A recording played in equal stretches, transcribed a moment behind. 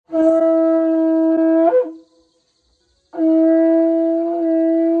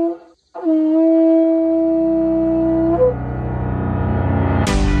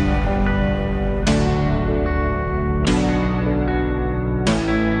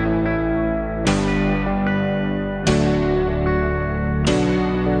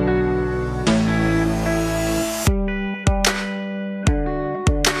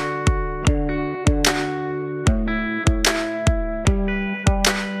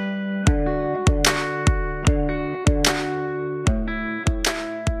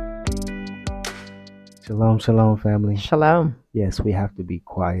Shalom, shalom, family. Shalom. Yes, we have to be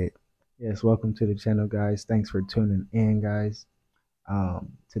quiet. Yes, welcome to the channel, guys. Thanks for tuning in, guys.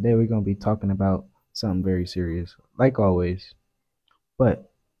 Today we're gonna be talking about something very serious, like always.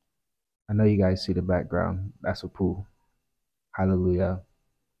 But I know you guys see the background. That's a pool. Hallelujah.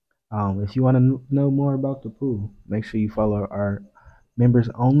 If you want to know more about the pool, make sure you follow our members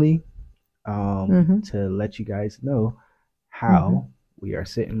only. Mm-hmm. To let you guys know Mm-hmm. how we are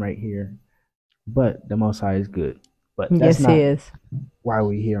sitting right here. But the Most High is good. But that's Yes, he not is. why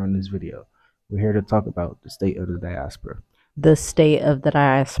we're here on this video. We're here to talk about the state of the diaspora. The state of the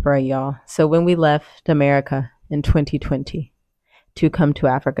diaspora, y'all. So when we left America in 2020 to come to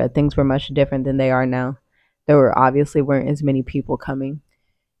Africa, things were much different than they are now. There weren't as many people coming.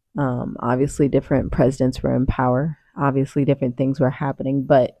 Obviously, different presidents were in power. Obviously, different things were happening.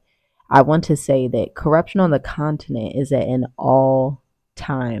 But I want to say that corruption on the continent is at an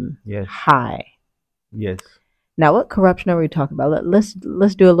all-time Yes, high. yes, Now, what corruption are we talking about? Let's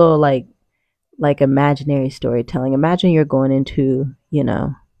do a little like imaginary storytelling. Imagine you're going into,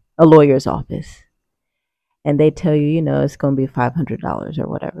 a lawyer's office and they tell you, it's going to be $500 or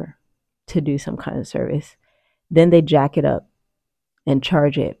whatever to do some kind of service. Then they jack it up and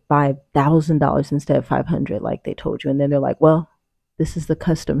charge it $5,000 instead of 500 like they told you. And then they're like, well, this is the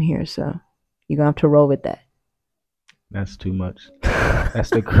custom here, so you're going to have to roll with that. that's too much.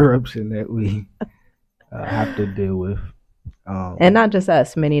 That's the corruption that we have to deal with. And not just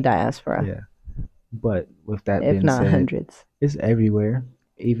us, many diaspora. Yeah, but with that if being not said, hundreds. it's everywhere.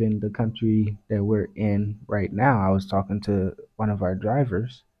 Even the country that we're in right now. I was talking to one of our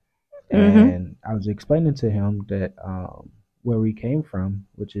drivers, Mm-hmm. and I was explaining to him that where we came from,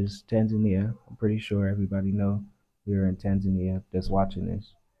 which is Tanzania. I'm pretty sure everybody know we are in Tanzania that's watching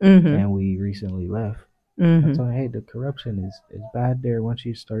this, Mm-hmm. and we recently left. I Mm-hmm. told him, hey, the corruption is bad there. Once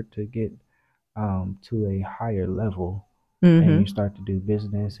you start to get to a higher level, and Mm-hmm. you start to do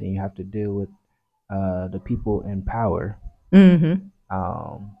business, and you have to deal with the people in power, Mm-hmm.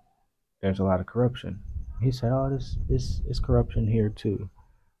 um, there's a lot of corruption. He said, oh, this is corruption here too.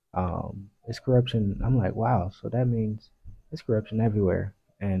 It's corruption. I'm like, wow. So that means it's corruption everywhere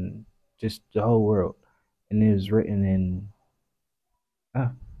and just the whole world. And it was written in, I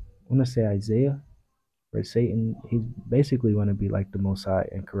want to say Isaiah, where Satan, he's basically want to be like the Most High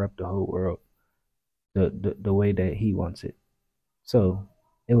and corrupt the whole world the way that he wants it. So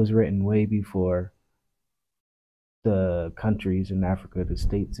it was written way before the countries in Africa, the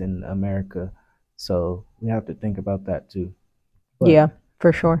states in America. So we have to think about that too. But Yeah,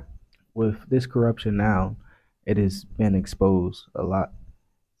 for sure. with this corruption now, it has been exposed a lot.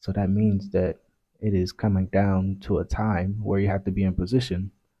 So that means that it is coming down to a time where you have to be in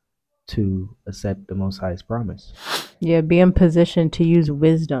position to accept the Most High's promise. Yeah, be in position to use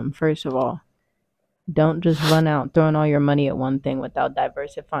wisdom, first of all. Don't just run out throwing all your money at one thing without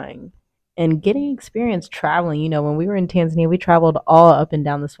diversifying and getting experience traveling. When we were in Tanzania, we traveled all up and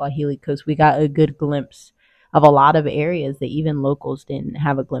down the Swahili coast. We got a good glimpse of a lot of areas that even locals didn't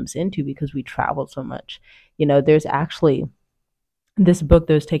have a glimpse into because we traveled so much. There's actually this book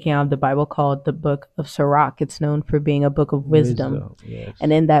that was taken out of the Bible called the Book of Sirach. It's known for being a book of wisdom. Wisdom, yes.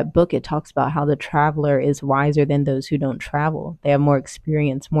 And in that book, it talks about how the traveler is wiser than those who don't travel. They have more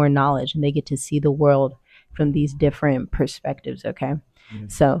experience, more knowledge, and they get to see the world from these different perspectives. Okay.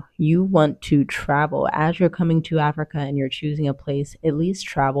 Yes. So you want to travel as you're coming to Africa and you're choosing a place, at least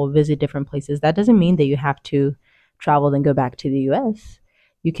travel, visit different places. That doesn't mean that you have to travel and go back to the US.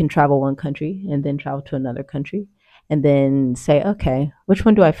 You can travel one country and then travel to another country and then say, okay, which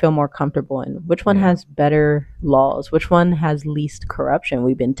one do I feel more comfortable in? Which one Yeah. has better laws? Which one has least corruption?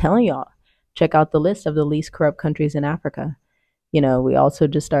 We've been telling y'all, check out the list of the least corrupt countries in Africa. We also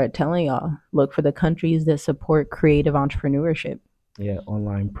just started telling y'all, look for the countries that support creative entrepreneurship, Yeah,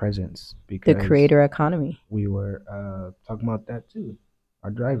 online presence, the because creator economy. we were talking about that too. Our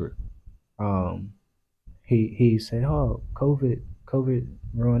driver, um, he said, "Oh, COVID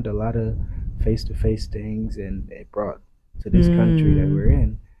ruined a lot of face-to-face things, and it brought to this country that we're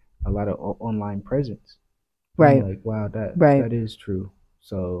in a lot of online presence." And I'm Right, like, wow, right. that is true.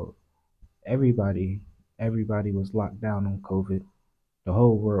 So everybody everybody was locked down on COVID. The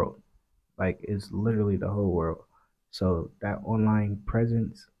whole world, like it's literally the whole world. So that online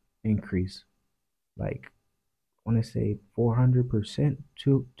presence increased, like I want to say 400%,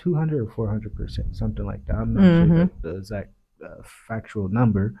 200 or 400%, something like that. I'm not sure Mm-hmm. the exact factual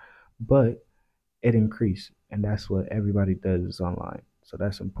number, but it increased, and that's what everybody does is online. So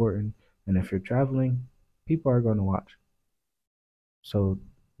that's important. And if you're traveling, people are going to watch. So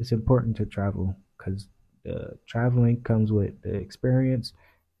it's important to travel because the traveling comes with the experience.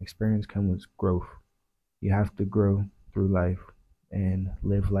 Experience comes with growth. You have to grow through life and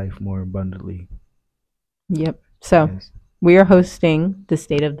live life more abundantly. Yep. So Yes. we are hosting the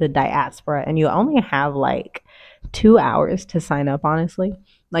State of the Diaspora, and you only have like 2 hours to sign up, honestly.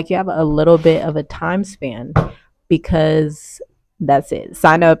 Like you have a little bit of a time span because that's it.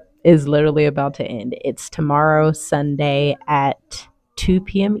 Sign up is literally about to end. It's tomorrow, Sunday at 2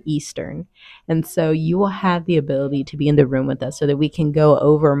 p.m. Eastern. And so you will have the ability to be in the room with us so that we can go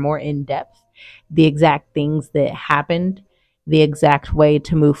over more in depth the exact things that happened, the exact way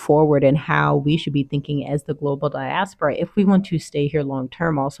to move forward, and how we should be thinking as the global diaspora. If we want to stay here long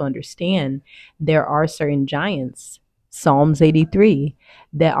term, also understand there are certain giants, Psalms 83,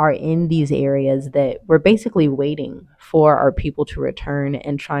 that are in these areas that we're basically waiting for our people to return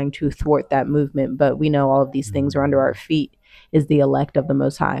and trying to thwart that movement. But we know all of these things are under our feet, is the elect of the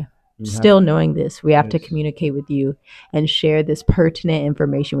Most High. You have, Still knowing this, we have to yes, communicate with you and share this pertinent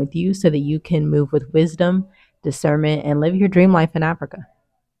information with you so that you can move with wisdom, discernment, and live your dream life in Africa.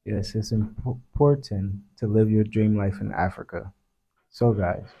 yes, it's important to live your dream life in Africa. So,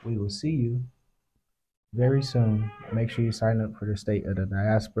 guys, we will see you very soon. Make sure you sign up for the State of the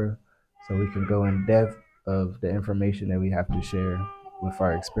Diaspora so we can go in depth of the information that we have to share with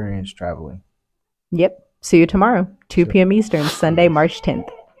our experience traveling. Yep. See you tomorrow, 2 p.m. Eastern, Sunday, March 10th.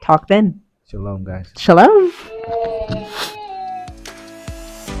 Talk then. Shalom, guys. Shalom.